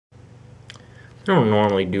I don't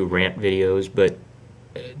normally do rant videos, but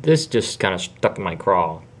this just kind of stuck in my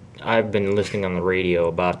craw. I've been listening on the radio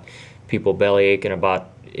about people belly aching about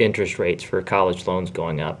interest rates for college loans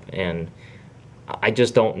going up, and I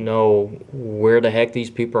just don't know where the heck these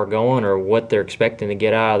people are going or what they're expecting to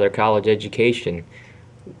get out of their college education.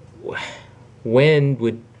 When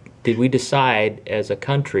would did we decide as a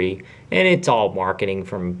country, and it's all marketing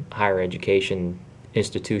from higher education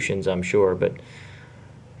institutions, I'm sure, but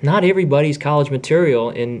not everybody's college material,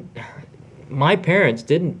 and my parents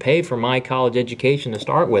didn't pay for my college education to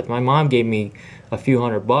start with. My mom gave me a few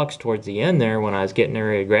 $100 towards the end there when I was getting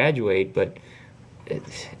ready to graduate, but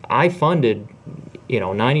I funded,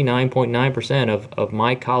 99.9% of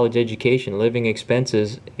my college education, living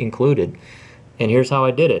expenses included. And here's how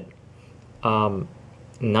I did it. In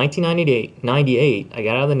 1998, I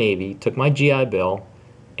got out of the Navy, took my GI Bill,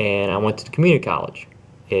 and I went to community college.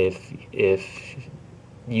 If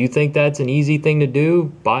you think that's an easy thing to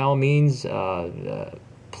do, by all means,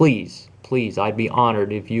 please, I'd be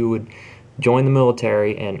honored if you would join the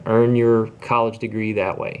military and earn your college degree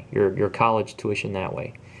that way, your college tuition that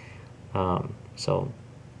way. So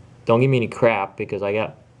don't give me any crap because I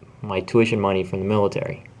got my tuition money from the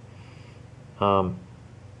military.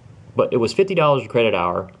 But it was $50 a credit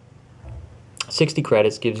hour. 60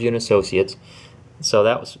 credits gives you an associate's. So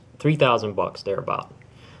that was $3,000 thereabout.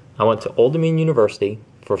 I went to Old Dominion University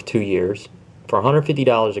for 2 years for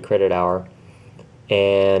 $150 a credit hour,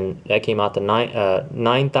 and that came out to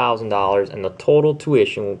 $9,000, and the total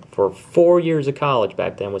tuition for 4 years of college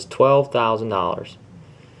back then was $12,000.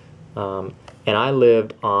 And I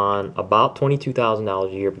lived on about $22,000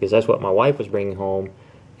 a year because that's what my wife was bringing home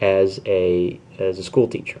as a school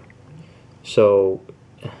teacher. So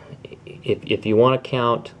if you want to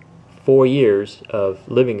count 4 years of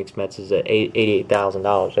living expenses at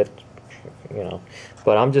 $88,000, that's,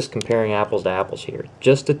 but I'm just comparing apples to apples here.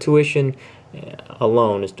 Just the tuition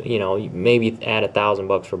alone is, maybe add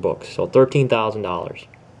 $1,000 for books, so $13,000.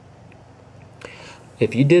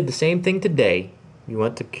 If you did the same thing today, you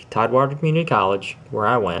went to Tidewater Community College, where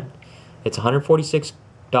I went, it's $146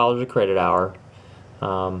 a credit hour.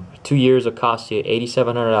 2 years will cost you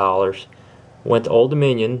 $8,700. Went to Old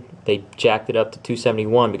Dominion, they jacked it up to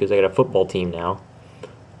 $271 because they got a football team now.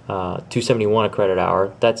 $271 a credit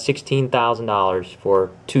hour. That's $16,000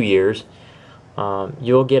 for 2 years.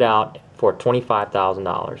 You'll get out for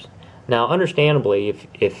 $25,000. Now, understandably,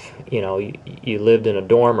 if you lived in a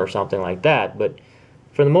dorm or something like that, but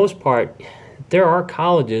for the most part, there are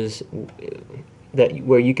colleges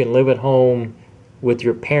where you can live at home with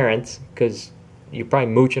your parents because you're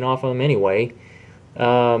probably mooching off of them anyway.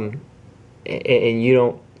 And you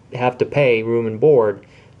don't have to pay room and board.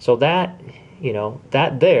 So that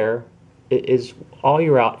there is all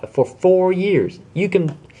you're out for 4 years.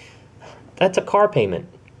 That's a car payment.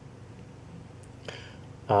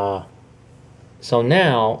 So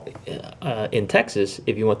now, in Texas,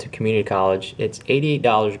 if you went to community college, it's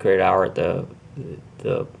 $88 a credit hour at the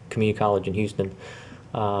community college in Houston.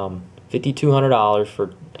 $5,200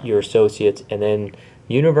 for your associates, and then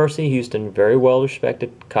University of Houston, very well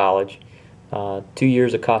respected college. 2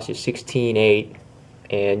 years it costs you $16,800,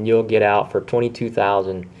 and you'll get out for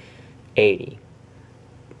 $22,080.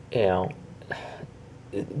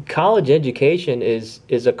 College education is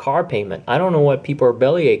a car payment. I don't know what people are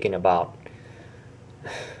belly aching about.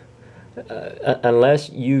 Unless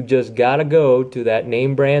you just gotta go to that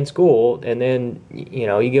name brand school, and then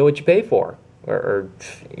you get what you pay for, or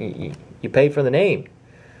you pay for the name.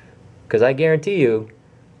 Because I guarantee you,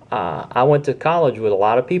 I went to college with a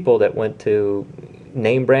lot of people that went to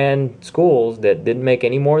name brand schools that didn't make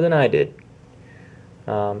any more than I did.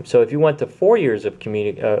 So if you went to 4 years of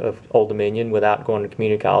Old Dominion without going to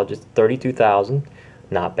community college, it's $32,000.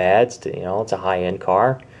 Not bad. It's a high-end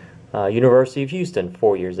car. University of Houston,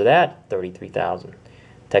 4 years of that, $33,000.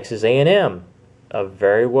 Texas A&M, a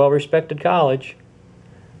very well-respected college.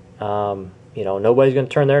 Nobody's going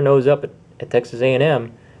to turn their nose up at Texas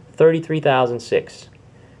A&M. $33,600.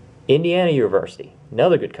 Indiana University,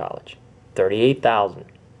 another good college, $38,000.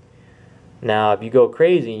 Now, if you go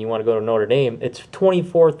crazy and you want to go to Notre Dame, it's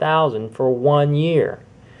 $24,000 for 1 year.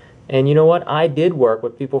 And you know what? I did work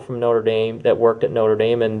with people from Notre Dame that worked at Notre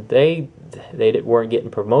Dame, and they weren't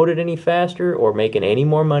getting promoted any faster or making any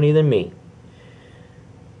more money than me.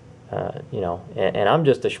 And I'm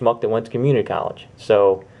just a schmuck that went to community college.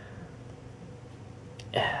 So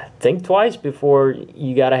think twice before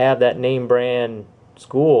you got to have that name brand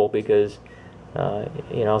school, because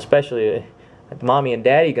especially if mommy and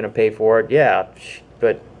daddy going to pay for it, yeah,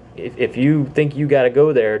 but if you think you got to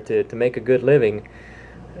go there to make a good living,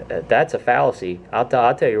 that's a fallacy. I'll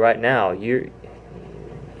tell you right now,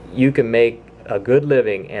 you can make a good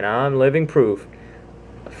living, and I'm living proof,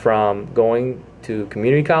 from going to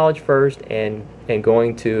community college first and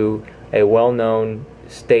going to a well-known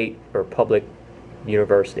state or public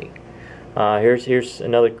university. Here's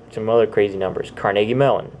some other crazy numbers. Carnegie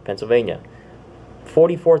Mellon, Pennsylvania,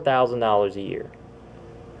 $44,000 a year,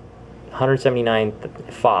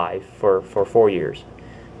 179.5 for 4 years,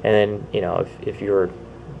 and then if you're,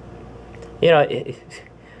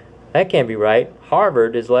 that can't be right.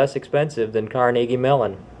 Harvard is less expensive than Carnegie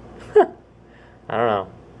Mellon. I don't know,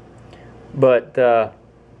 but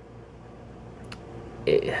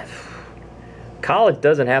college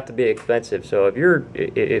doesn't have to be expensive. So if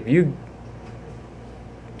you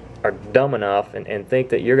are dumb enough and think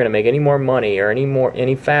that you're going to make any more money or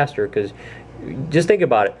any faster, because just think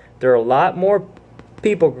about it, there are a lot more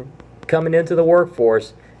people coming into the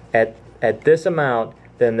workforce at this amount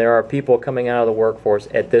than there are people coming out of the workforce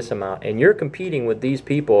at this amount, and you're competing with these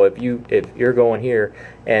people if you're going here.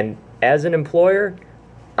 And as an employer,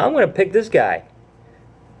 I'm going to pick this guy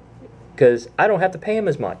because I don't have to pay him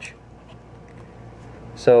as much.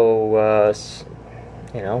 So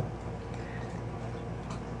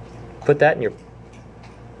put that in your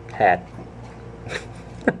hat.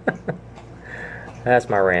 That's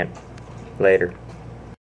my rant. Later.